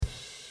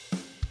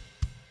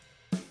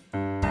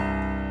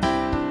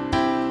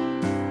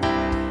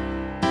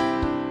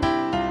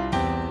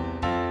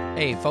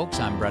Hey folks,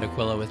 I'm Brett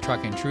Aquila with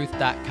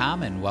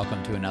truckandtruth.com and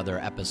welcome to another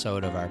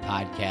episode of our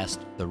podcast,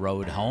 The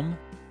Road Home,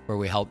 where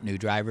we help new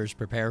drivers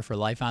prepare for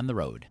life on the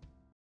road.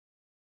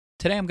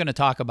 Today I'm going to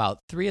talk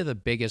about three of the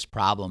biggest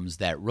problems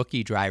that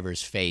rookie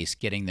drivers face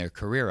getting their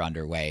career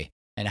underway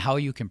and how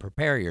you can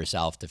prepare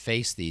yourself to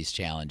face these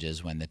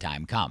challenges when the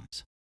time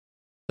comes.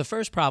 The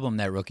first problem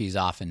that rookies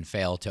often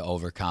fail to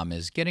overcome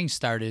is getting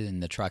started in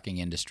the trucking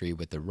industry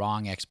with the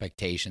wrong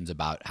expectations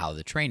about how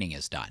the training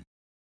is done.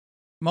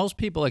 Most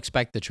people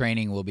expect the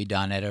training will be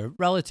done at a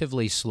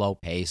relatively slow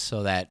pace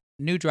so that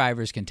new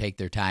drivers can take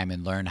their time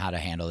and learn how to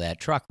handle that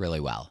truck really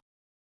well.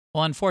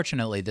 Well,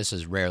 unfortunately, this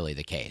is rarely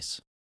the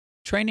case.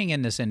 Training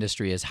in this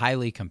industry is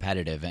highly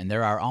competitive and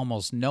there are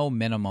almost no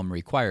minimum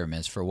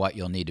requirements for what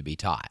you'll need to be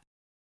taught.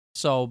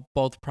 So,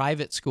 both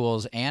private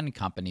schools and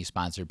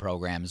company-sponsored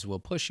programs will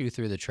push you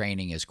through the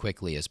training as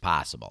quickly as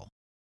possible.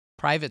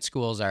 Private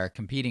schools are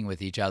competing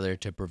with each other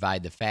to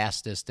provide the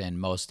fastest and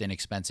most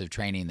inexpensive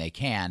training they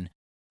can,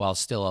 while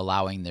still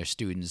allowing their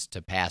students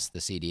to pass the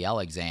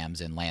CDL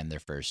exams and land their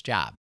first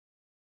job.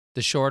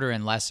 The shorter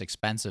and less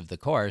expensive the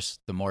course,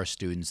 the more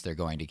students they're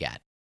going to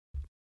get.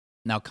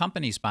 Now,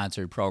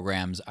 company-sponsored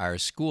programs are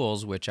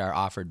schools which are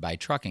offered by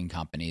trucking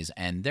companies,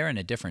 and they're in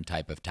a different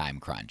type of time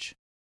crunch.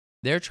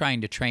 They're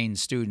trying to train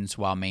students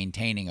while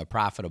maintaining a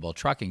profitable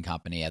trucking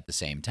company at the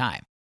same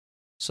time.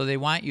 So they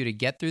want you to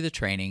get through the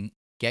training,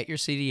 get your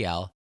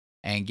CDL,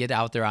 and get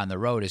out there on the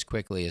road as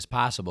quickly as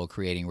possible,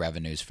 creating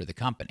revenues for the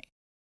company.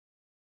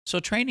 So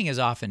training is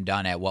often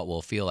done at what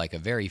will feel like a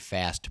very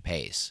fast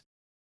pace.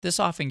 This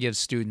often gives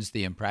students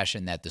the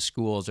impression that the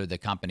schools or the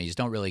companies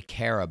don't really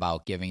care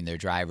about giving their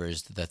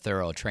drivers the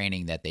thorough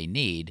training that they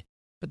need,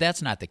 but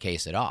that's not the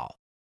case at all.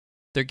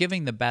 They're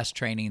giving the best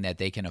training that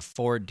they can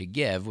afford to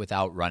give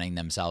without running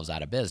themselves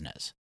out of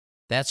business.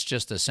 That's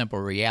just a simple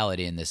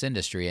reality in this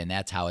industry, and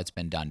that's how it's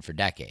been done for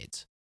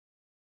decades.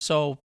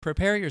 So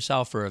prepare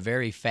yourself for a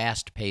very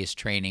fast-paced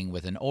training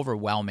with an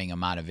overwhelming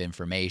amount of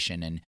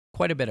information and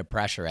quite a bit of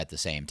pressure at the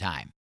same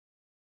time.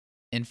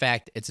 In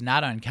fact, it's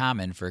not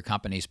uncommon for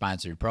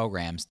company-sponsored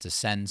programs to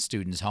send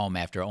students home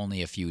after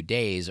only a few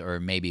days or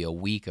maybe a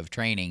week of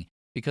training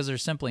because they're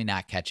simply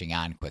not catching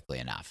on quickly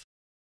enough.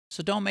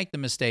 So don't make the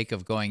mistake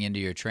of going into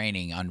your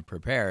training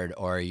unprepared,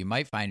 or you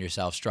might find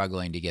yourself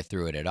struggling to get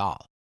through it at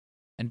all.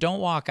 And don't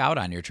walk out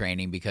on your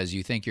training because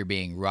you think you're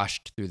being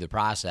rushed through the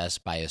process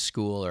by a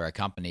school or a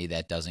company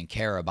that doesn't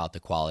care about the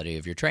quality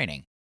of your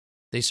training.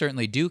 They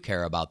certainly do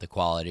care about the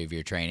quality of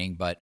your training,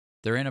 but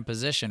they're in a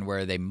position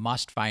where they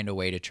must find a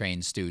way to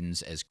train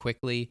students as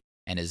quickly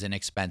and as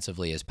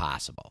inexpensively as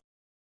possible.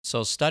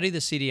 So study the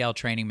CDL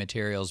training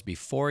materials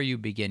before you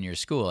begin your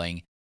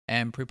schooling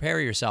and prepare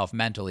yourself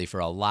mentally for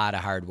a lot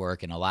of hard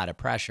work and a lot of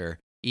pressure,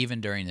 even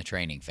during the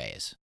training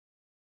phase.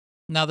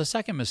 Now, the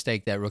second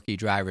mistake that rookie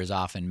drivers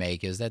often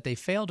make is that they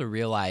fail to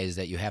realize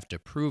that you have to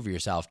prove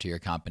yourself to your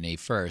company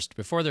first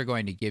before they're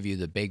going to give you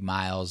the big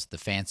miles, the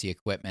fancy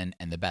equipment,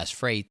 and the best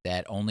freight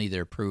that only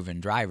their proven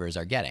drivers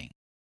are getting.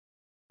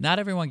 Not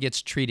everyone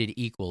gets treated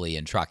equally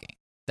in trucking.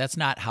 That's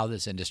not how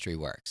this industry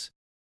works.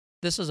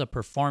 This is a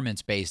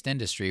performance-based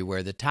industry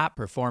where the top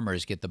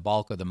performers get the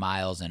bulk of the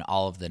miles and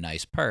all of the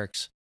nice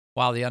perks,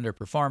 while the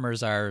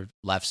underperformers are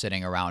left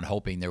sitting around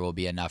hoping there will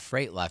be enough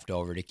freight left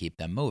over to keep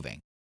them moving.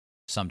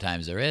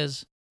 Sometimes there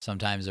is,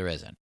 sometimes there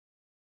isn't.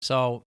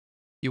 So,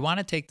 you want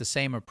to take the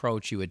same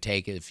approach you would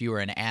take if you were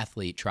an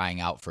athlete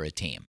trying out for a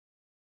team.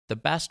 The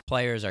best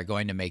players are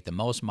going to make the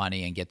most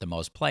money and get the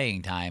most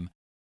playing time,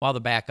 while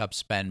the backups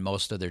spend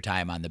most of their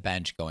time on the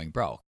bench going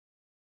broke.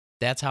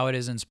 That's how it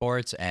is in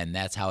sports, and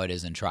that's how it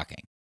is in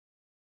trucking.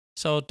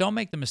 So don't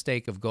make the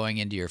mistake of going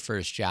into your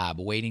first job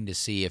waiting to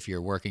see if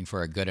you're working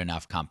for a good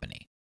enough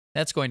company.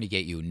 That's going to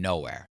get you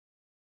nowhere.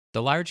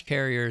 The large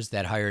carriers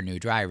that hire new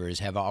drivers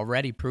have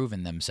already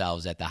proven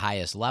themselves at the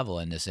highest level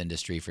in this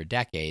industry for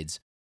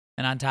decades,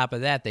 and on top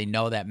of that, they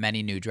know that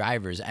many new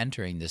drivers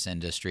entering this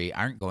industry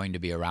aren't going to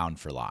be around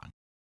for long.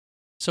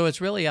 So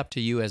it's really up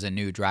to you as a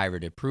new driver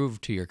to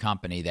prove to your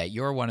company that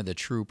you're one of the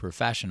true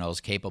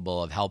professionals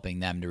capable of helping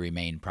them to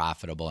remain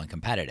profitable and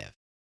competitive.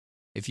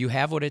 If you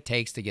have what it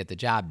takes to get the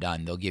job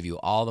done, they'll give you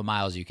all the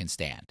miles you can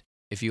stand.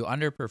 If you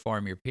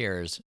underperform your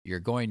peers,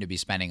 you're going to be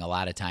spending a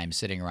lot of time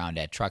sitting around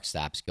at truck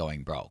stops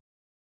going broke.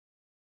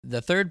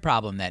 The third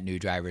problem that new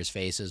drivers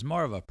face is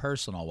more of a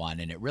personal one,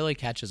 and it really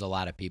catches a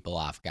lot of people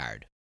off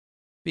guard.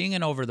 Being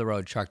an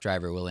over-the-road truck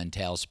driver will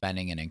entail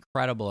spending an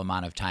incredible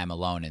amount of time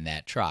alone in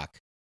that truck,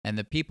 and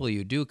the people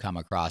you do come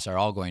across are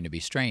all going to be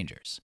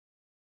strangers.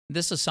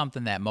 This is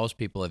something that most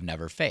people have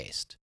never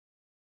faced.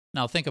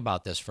 Now think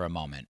about this for a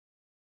moment.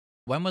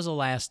 When was the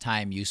last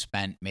time you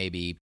spent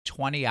maybe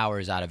 20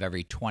 hours out of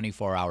every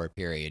 24-hour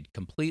period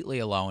completely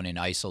alone in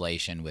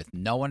isolation with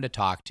no one to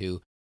talk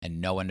to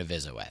and no one to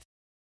visit with?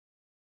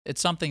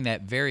 It's something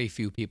that very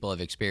few people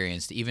have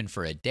experienced even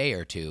for a day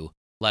or two,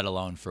 let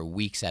alone for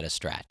weeks at a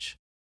stretch.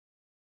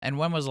 And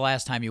when was the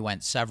last time you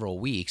went several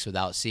weeks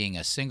without seeing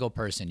a single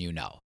person you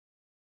know?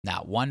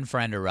 Not one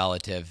friend or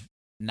relative,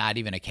 not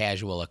even a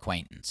casual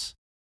acquaintance.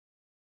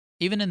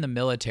 Even in the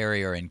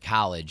military or in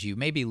college, you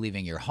may be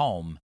leaving your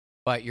home,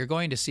 but you're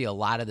going to see a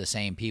lot of the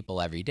same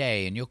people every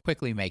day and you'll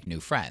quickly make new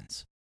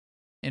friends.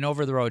 In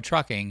over-the-road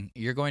trucking,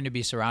 you're going to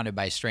be surrounded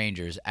by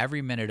strangers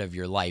every minute of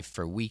your life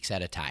for weeks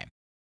at a time.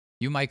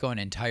 You might go an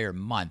entire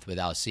month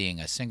without seeing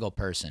a single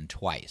person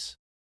twice.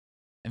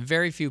 And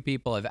very few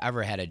people have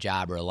ever had a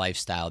job or a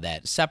lifestyle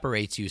that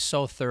separates you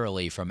so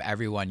thoroughly from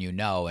everyone you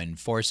know and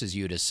forces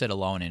you to sit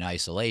alone in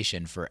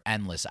isolation for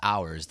endless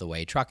hours the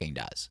way trucking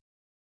does.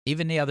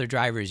 Even the other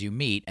drivers you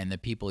meet and the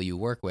people you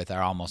work with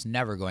are almost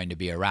never going to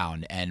be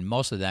around, and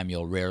most of them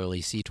you'll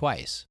rarely see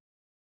twice.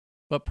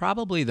 But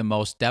probably the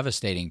most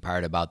devastating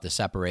part about the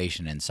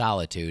separation and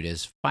solitude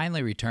is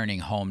finally returning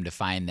home to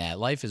find that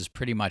life has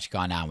pretty much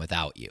gone on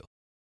without you.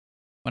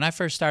 When I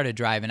first started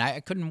driving, I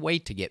couldn't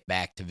wait to get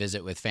back to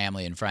visit with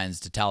family and friends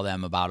to tell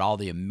them about all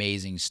the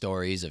amazing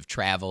stories of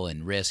travel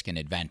and risk and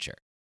adventure.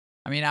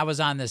 I was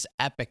on this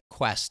epic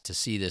quest to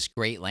see this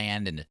great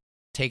land and to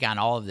take on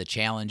all of the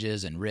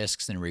challenges and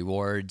risks and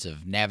rewards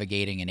of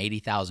navigating an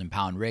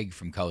 80,000-pound rig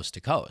from coast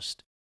to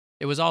coast.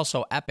 It was all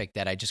so epic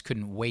that I just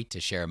couldn't wait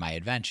to share my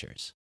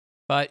adventures.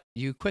 But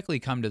you quickly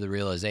come to the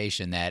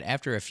realization that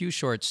after a few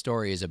short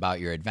stories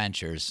about your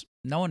adventures,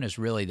 no one is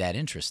really that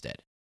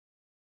interested.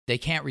 They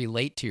can't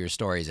relate to your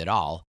stories at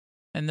all,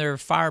 and they're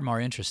far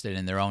more interested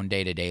in their own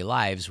day-to-day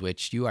lives,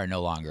 which you are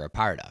no longer a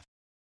part of.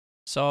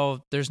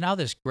 So there's now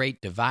this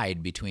great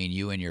divide between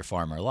you and your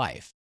former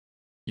life.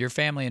 Your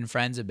family and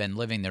friends have been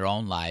living their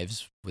own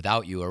lives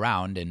without you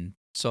around, and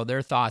so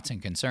their thoughts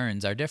and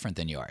concerns are different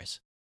than yours.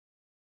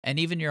 And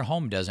even your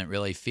home doesn't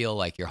really feel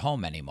like your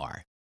home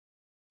anymore.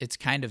 It's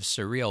kind of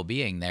surreal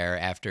being there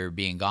after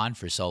being gone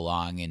for so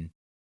long, and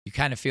you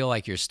kind of feel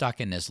like you're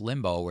stuck in this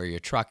limbo where your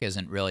truck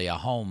isn't really a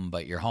home,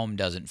 but your home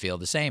doesn't feel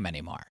the same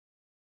anymore.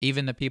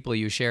 Even the people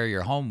you share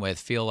your home with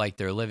feel like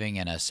they're living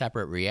in a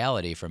separate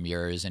reality from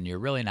yours, and you're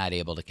really not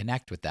able to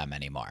connect with them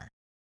anymore.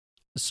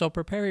 So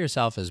prepare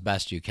yourself as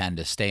best you can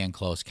to stay in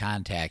close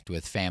contact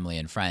with family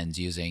and friends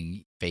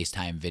using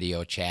FaceTime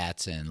video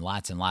chats and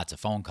lots of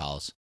phone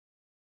calls.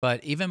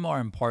 But even more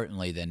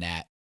importantly than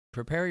that,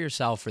 prepare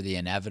yourself for the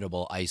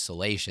inevitable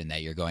isolation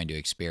that you're going to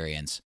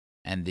experience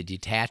and the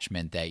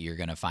detachment that you're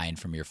going to find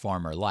from your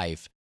former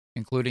life,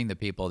 including the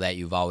people that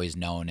you've always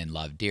known and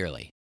loved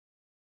dearly.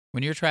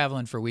 When you're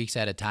traveling for weeks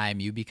at a time,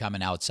 you become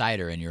an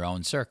outsider in your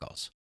own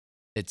circles.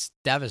 It's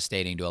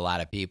devastating to a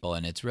lot of people,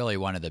 and it's really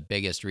one of the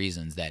biggest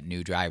reasons that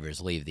new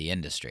drivers leave the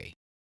industry.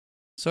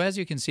 So as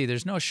you can see,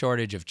 there's no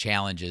shortage of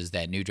challenges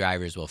that new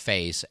drivers will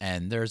face,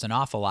 and there's an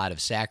awful lot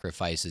of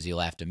sacrifices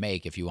you'll have to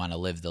make if you want to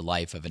live the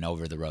life of an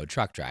over-the-road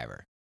truck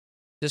driver.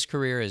 This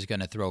career is going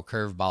to throw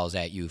curveballs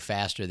at you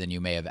faster than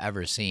you may have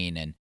ever seen,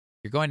 and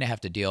you're going to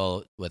have to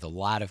deal with a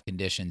lot of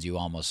conditions you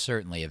almost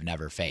certainly have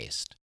never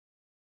faced.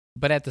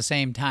 But at the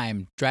same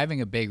time,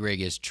 driving a big rig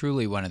is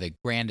truly one of the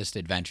grandest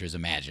adventures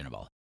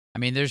imaginable.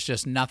 There's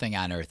just nothing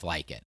on earth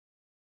like it.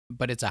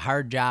 But it's a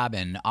hard job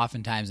and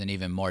oftentimes an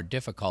even more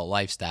difficult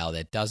lifestyle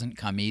that doesn't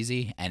come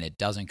easy and it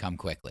doesn't come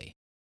quickly.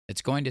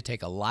 It's going to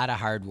take a lot of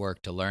hard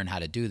work to learn how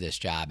to do this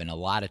job and a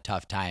lot of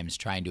tough times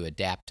trying to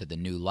adapt to the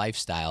new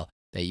lifestyle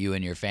that you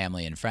and your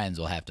family and friends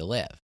will have to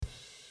live.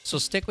 So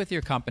stick with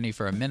your company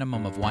for a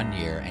minimum of 1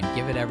 year and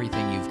give it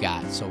everything you've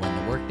got so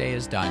when the workday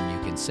is done,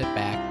 you can sit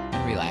back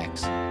and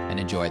relax and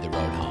enjoy the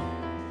road home.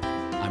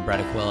 I'm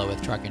Brett Aquila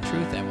with Truck and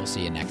Truth, and we'll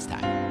see you next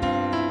time.